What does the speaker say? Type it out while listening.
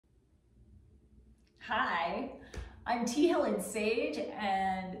Hi, I'm T. Helen Sage,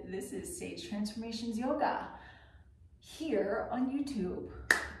 and this is Sage Transformations Yoga here on YouTube.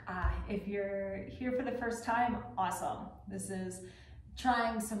 If you're here for the first time, awesome. This is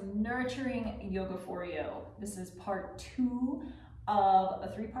trying some nurturing yoga for you. This is part 2 of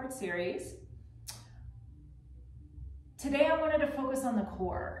a 3-part series. Today I wanted to focus on the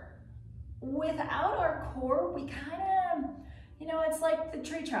core. Without our core, we kind of, it's like the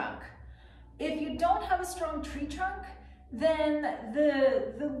tree trunk. If you don't have a strong tree trunk, then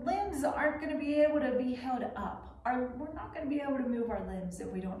the limbs aren't going to be able to be held up. We're not going to be able to move our limbs if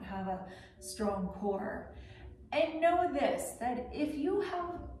we don't have a strong core. And know this, that if you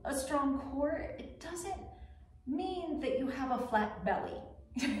have a strong core, it doesn't mean that you have a flat belly.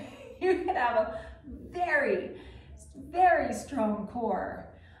 You can have a very, very strong core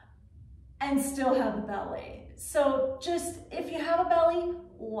and still have a belly. So just, if you have a belly,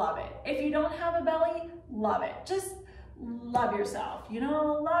 love it. If you don't have a belly, love it. Just love yourself,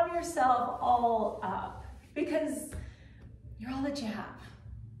 love yourself all up because you're all that you have.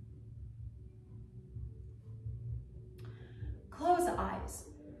 Close eyes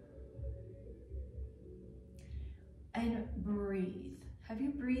and breathe. Have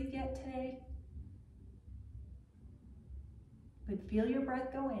you breathed yet today? But feel your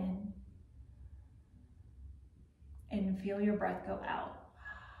breath go in and feel your breath go out.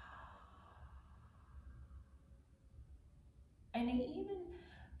 And even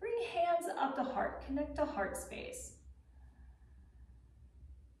bring hands up to heart, connect to heart space.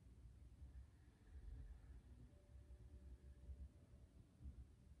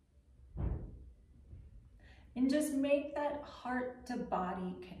 And just make that heart to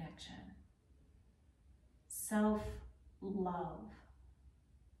body connection. Self-love.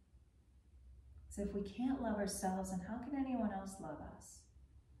 So if we can't love ourselves, then how can anyone else love us?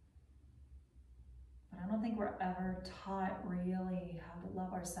 But I don't think we're ever taught really how to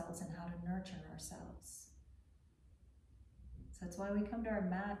love ourselves and how to nurture ourselves. So that's why we come to our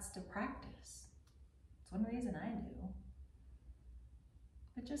mats to practice. It's one reason I do.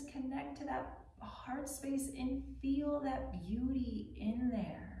 But just connect to that heart space and feel that beauty in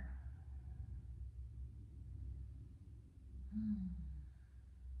there.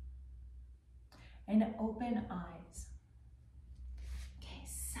 And open eyes. Okay,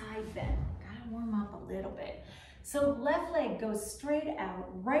 side bend. Gotta warm up a little bit. So left leg goes straight out,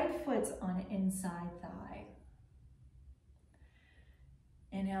 right foot's on inside thigh.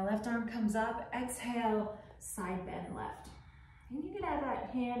 Inhale, left arm comes up. Exhale, side bend left. And you can have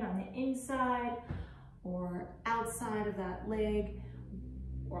that hand on the inside or outside of that leg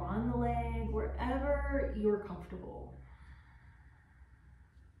or on the leg, wherever you're comfortable.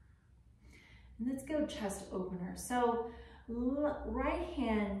 And let's go chest opener. So right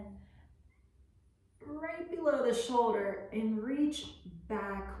hand right below the shoulder and reach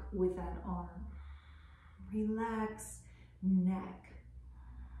back with that arm. Relax neck.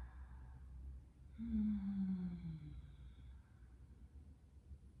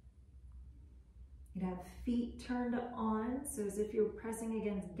 You'd have feet turned on, so as if you're pressing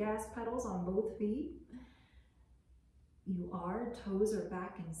against gas pedals on both feet. You are, toes are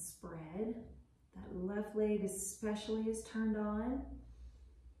back and spread. That left leg especially is turned on.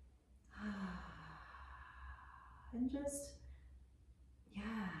 And just,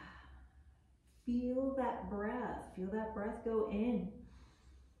 feel that breath. Feel that breath go in.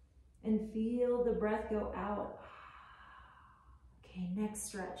 And feel the breath go out. Okay, next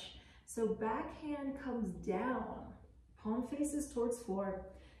stretch. So back hand comes down, palm faces towards floor,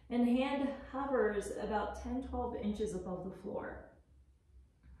 and hand hovers about 10-12 inches above the floor.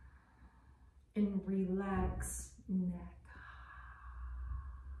 And relax neck.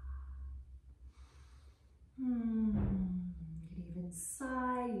 You could even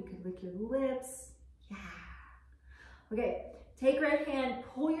sigh, you could lick your lips. Yeah. Okay, take right hand,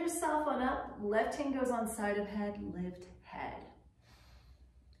 pull yourself on up, left hand goes on side of head, lift head.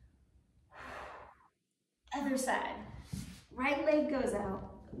 Other side, right leg goes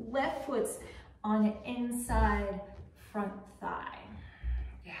out, left foot's on inside front thigh.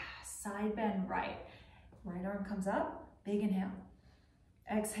 Yeah, side bend right. Right arm comes up, big inhale.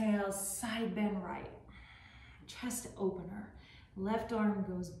 Exhale, side bend right. Chest opener. Left arm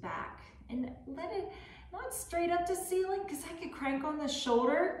goes back. And let it, not straight up to ceiling, because I could crank on the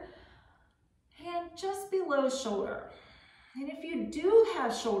shoulder. Hand just below shoulder. And if you do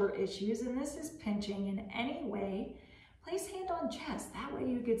have shoulder issues, and this is pinching in any way, place hand on chest. That way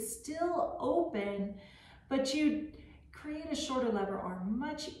you could still open, but you create a shorter lever arm,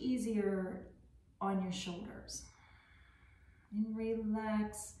 much easier on your shoulders. And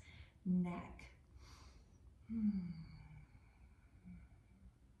relax neck.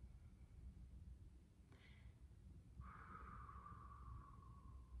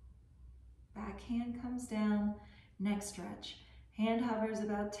 Back hand comes down, neck stretch. Hand hovers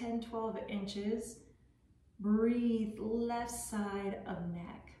about 10, 12 inches. Breathe, left side of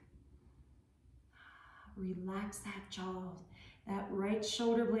neck. Relax that jaw. That right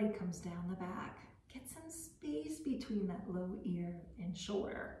shoulder blade comes down the back. Get some space between that low ear and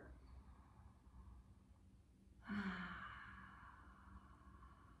shoulder.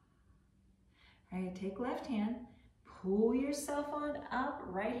 All right, take left hand, pull yourself on up.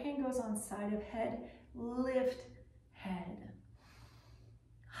 Right hand goes on side of head, lift head.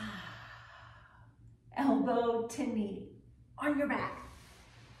 Elbow to knee, on your back.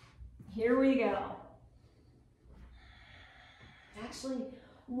 Here we go. Actually,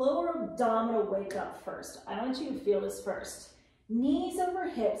 lower abdominal wake up first. I want you to feel this first. Knees over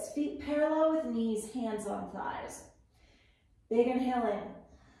hips, feet parallel with knees, hands on thighs. Big inhale in.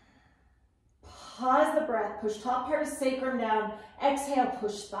 Pause the breath, push top part of sacrum down. Exhale,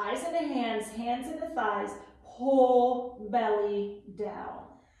 push thighs into hands, hands into thighs. Pull belly down.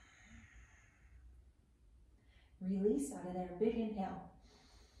 Release out of there, big inhale.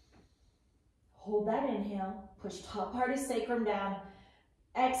 Hold that inhale, push top part of sacrum down.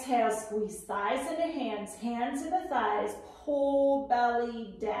 Exhale, squeeze thighs into hands, hands into thighs, pull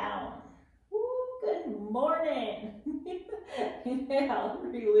belly down. Woo, good morning. Inhale,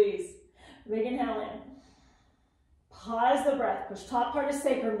 release. Big inhale in. Pause the breath, push top part of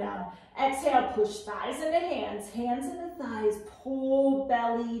sacrum down. Exhale, push thighs into hands, hands into thighs, pull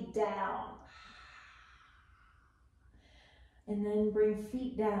belly down. And then bring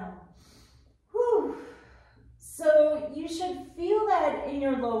feet down. Whew. So you should feel that in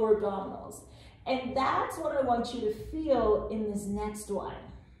your lower abdominals. And that's what I want you to feel in this next one.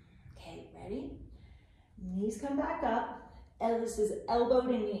 Okay, ready? Knees come back up. And this is elbow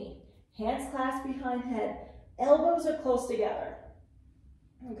to knee. Hands clasped behind head. Elbows are close together.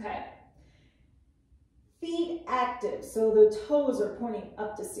 Okay. Feet active, so the toes are pointing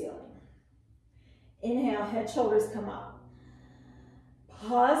up to ceiling. Inhale, head, shoulders come up.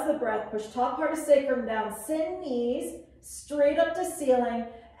 Pause the breath, push top part of sacrum down, send knees straight up to ceiling.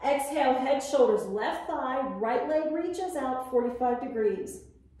 Exhale, head, shoulders, left thigh, right leg reaches out 45 degrees.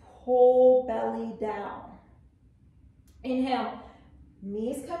 Pull belly down. Inhale,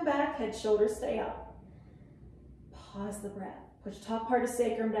 knees come back, head, shoulders stay up. Pause the breath, push top part of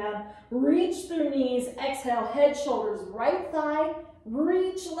sacrum down, reach through knees. Exhale, head, shoulders, right thigh,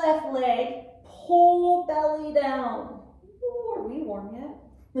 reach left leg, pull belly down. Are we warm yet?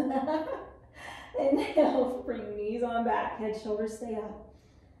 Inhale, bring knees on back, head, shoulders stay up.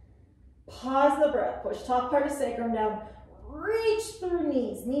 Pause the breath, push top part of sacrum down, reach through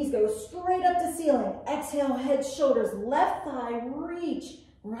knees. Knees go straight up to ceiling. Exhale, head, shoulders, left thigh, reach,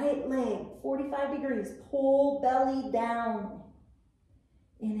 right leg, 45 degrees, pull belly down.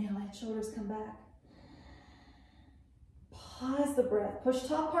 Inhale, head, shoulders come back. Pause the breath, push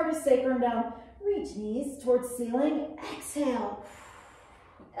top part of sacrum down, reach knees towards ceiling. Exhale,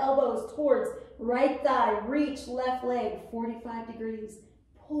 elbows towards right thigh, reach left leg, 45 degrees,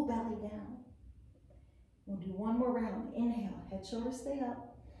 pull belly down. We'll do one more round. Inhale, head, shoulders stay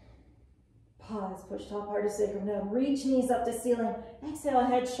up. Pause, push top part of sacrum down, reach knees up to ceiling. Exhale,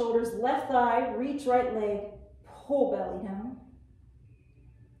 head, shoulders, left thigh, reach right leg, pull belly down.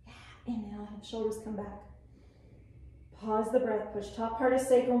 Inhale, head, shoulders come back. Pause the breath, push top part of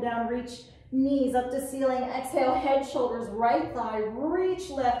sacrum down, reach knees up to ceiling. Exhale, head, shoulders, right thigh, reach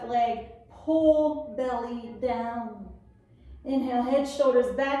left leg, pull belly down. Inhale, head,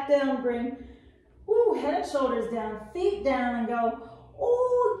 shoulders back down, bring head and shoulders down, feet down, and go,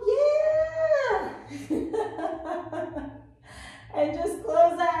 oh yeah! And just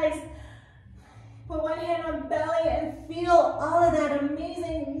close eyes. Put one hand on belly and feel all of that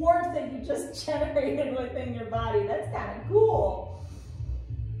amazing warmth that you just generated within your body. That's kind of cool.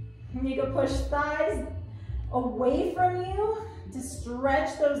 And you can push thighs away from you to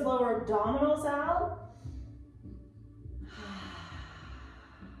stretch those lower abdominals out.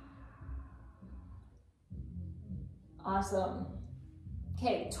 Awesome.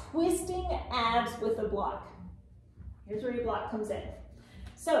 Okay, twisting abs with a block. Here's where your block comes in.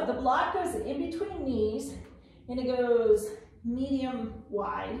 So the block goes in between knees and it goes medium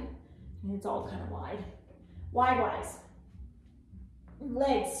wide, and it's all kind of wide. Wide-wise.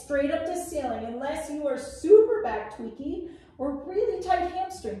 Legs straight up to ceiling, unless you are super back tweaky or really tight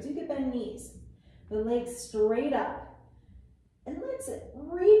hamstrings, you could bend knees. The legs straight up. And let's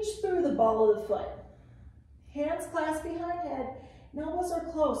reach through the ball of the foot. Hands clasped behind head, and elbows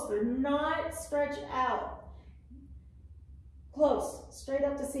are close. They're not stretched out. Close, straight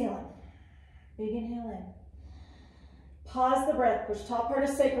up to ceiling. Big inhale in. Pause the breath, push top part of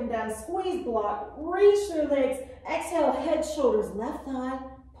sacrum down, squeeze block, reach through legs. Exhale, head, shoulders, left thigh,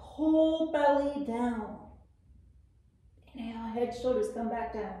 pull belly down. Inhale, head, shoulders, come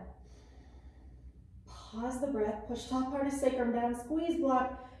back down. Pause the breath, push top part of sacrum down, squeeze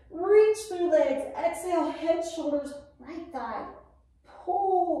block, reach through legs. Exhale, head, shoulders, right thigh,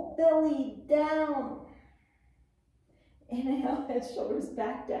 pull belly down. Inhale, head, shoulders,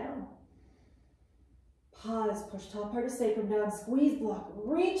 back down. Pause, push top part of sacrum down, squeeze block,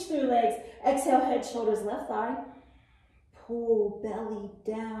 reach through legs. Exhale, head, shoulders, left thigh, pull belly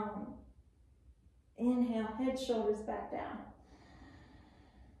down. Inhale, head, shoulders, back down.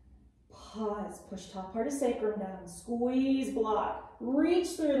 Pause, push top part of sacrum down, squeeze block, reach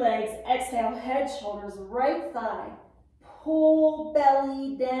through legs. Exhale, head, shoulders, right thigh, pull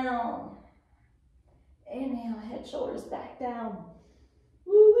belly down. Inhale, head, shoulders, back down.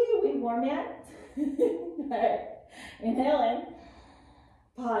 Woo-wee, we warm yet? All right, inhale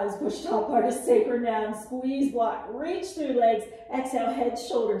in. Pause, push top part of sacrum down, squeeze block, reach through legs. Exhale, head,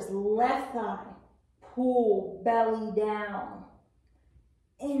 shoulders, left thigh, pull belly down.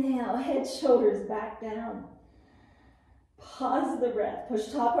 Inhale, head, shoulders, back down. Pause the breath, push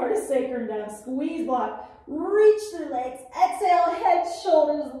top part of sacrum down, squeeze block, reach through legs. Exhale, head,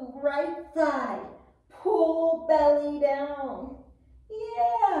 shoulders, right thigh, pull belly down.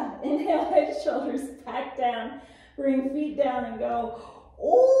 Yeah, inhale, head, shoulders, back down. Bring feet down and go,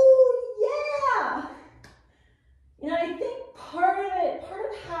 oh yeah. You know, I think part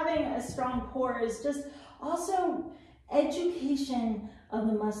of having a strong core is just also education of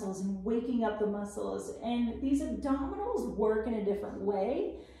the muscles and waking up the muscles. And these abdominals work in a different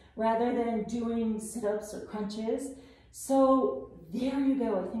way rather than doing sit-ups or crunches. So there you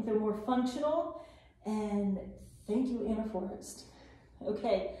go. I think they're more functional. And thank you, Anna Forrest.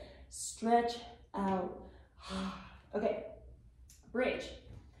 Okay, stretch out. Okay, bridge.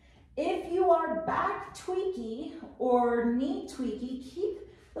 If you are back tweaky or knee tweaky, keep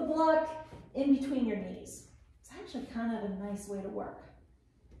the block in between your knees. It's actually kind of a nice way to work.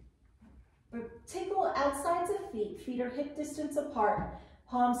 But tickle outsides of feet. Feet are hip distance apart.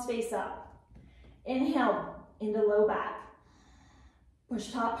 Palms face up. Inhale into low back.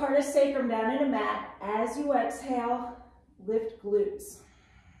 Push top part of sacrum down into mat. As you exhale, lift glutes.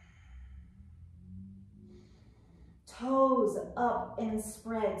 Toes up and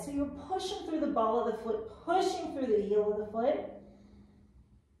spread. So you're pushing through the ball of the foot, pushing through the heel of the foot.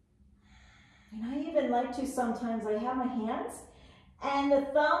 And I even like to sometimes, I have my hands and the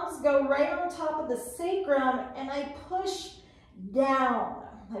thumbs go right on top of the sacrum and I push down.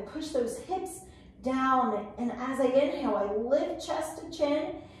 I push those hips down, and as I inhale, I lift chest to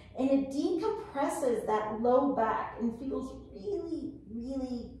chin, and it decompresses that low back and feels really,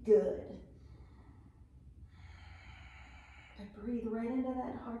 really good. I breathe right into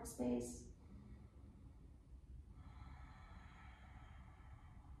that heart space.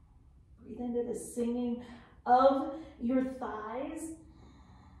 Breathe into the singing of your thighs.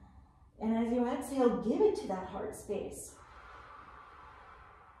 And as you exhale, give it to that heart space.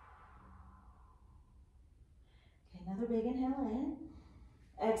 Okay, another big inhale in.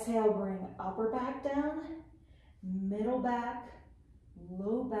 Exhale, bring upper back down, middle back,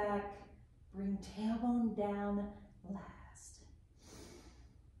 low back, bring tailbone down last.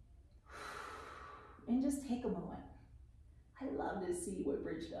 And just take a moment. I love to see what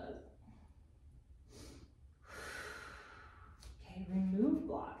bridge does. Okay, remove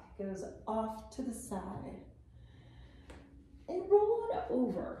block. Goes off to the side. And roll it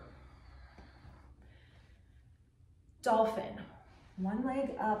over. Dolphin. One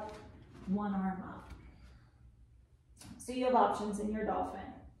leg up, one arm up. So you have options in your dolphin.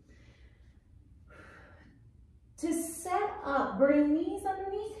 To set up, bring knees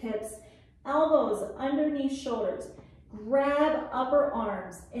underneath hips, elbows underneath shoulders. Grab upper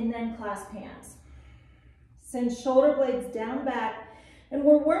arms and then clasp hands. Send shoulder blades down back. And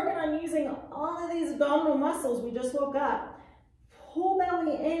we're working on using all of these abdominal muscles. We just woke up. Pull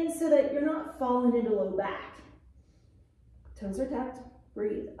belly in so that you're not falling into low back. Toes are tucked.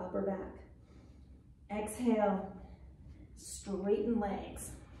 Breathe, upper back. Exhale, straighten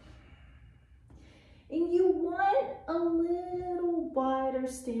legs. And you want a little wider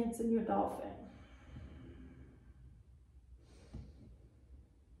stance in your dolphin.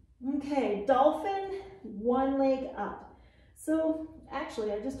 Okay, dolphin, one leg up. So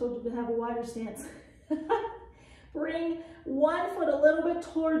actually, I just told you to have a wider stance. Bring one foot a little bit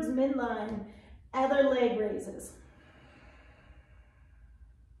towards midline, other leg raises.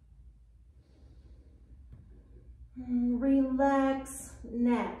 Relax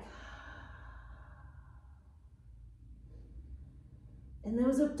neck. And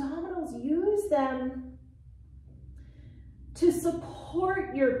those abdominals, use them to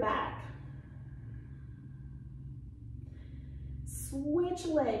support your back. Switch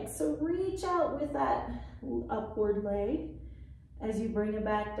legs, so reach out with that upward leg. As you bring it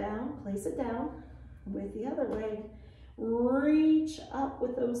back down, place it down with the other leg. Reach up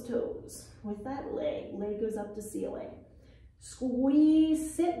with those toes. With that leg, leg goes up to ceiling.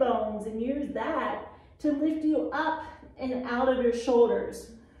 Squeeze sit bones and use that to lift you up and out of your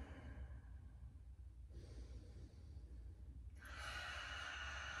shoulders.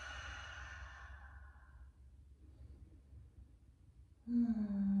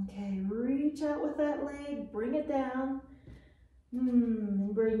 Okay, reach out with that leg, bring it down.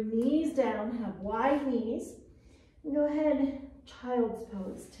 And bring knees down, have wide knees. Go ahead, child's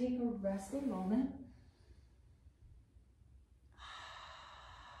pose. Take a resting moment.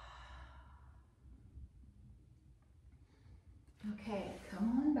 Okay, come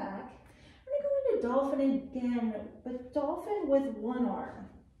on back. We're gonna go into dolphin again, but dolphin with one arm.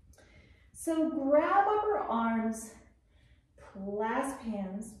 So grab upper arms, clasp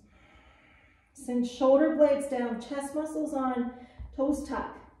hands, send shoulder blades down, chest muscles on, toes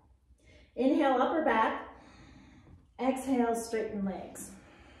tuck. Inhale, upper back. Exhale, straighten legs.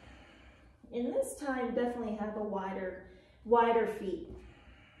 And this time, definitely have a wider feet.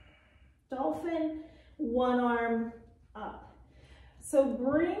 Dolphin, one arm up. So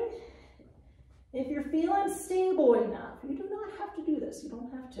bring, if you're feeling stable enough, you do not have to do this, you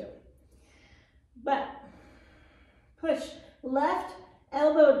don't have to. But push left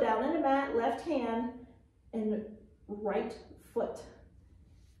elbow down in the mat, left hand, and right foot.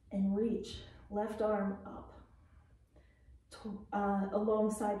 And reach, left arm up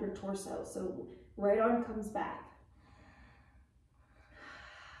alongside your torso. So right arm comes back.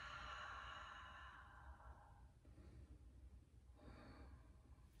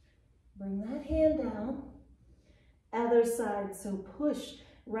 Bring that hand down. Other side, so push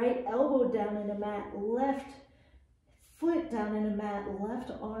right elbow down in the mat, left foot down in the mat,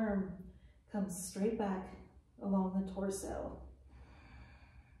 left arm comes straight back along the torso.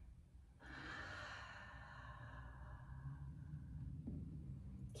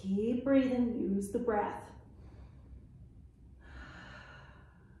 Keep breathing, use the breath.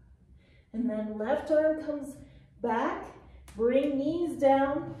 And then left arm comes back, bring knees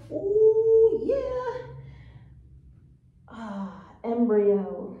down. Ooh, yeah.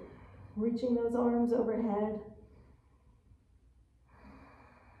 Embryo. Reaching those arms overhead.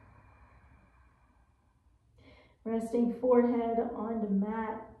 Resting forehead on the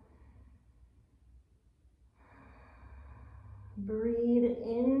mat. Breathe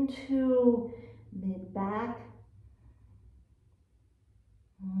into mid-back.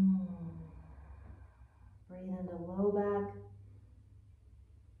 Breathe into low back.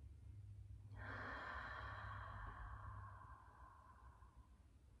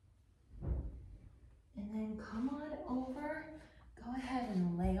 And then come on over. Go ahead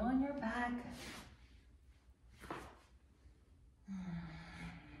and lay on your back.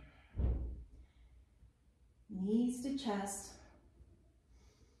 Knees to chest.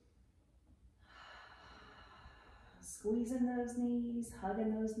 Squeezing those knees,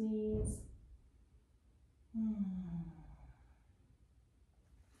 hugging those knees. And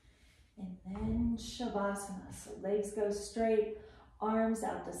then Shavasana. So legs go straight, arms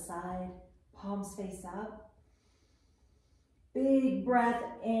out the side, palms face up. Big breath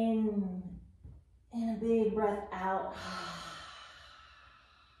in and a big breath out.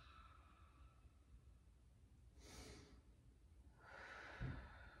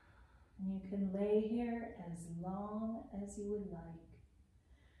 And you can lay here as long as you would like.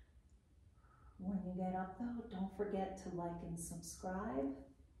 When you get up though, don't forget to like and subscribe.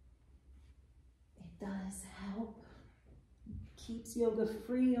 It does help. Keeps yoga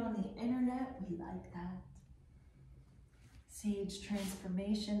free on the internet. We like that.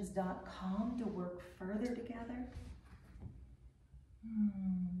 SageTransformations.com to work further together.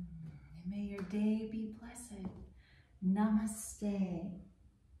 And may your day be blessed. Namaste.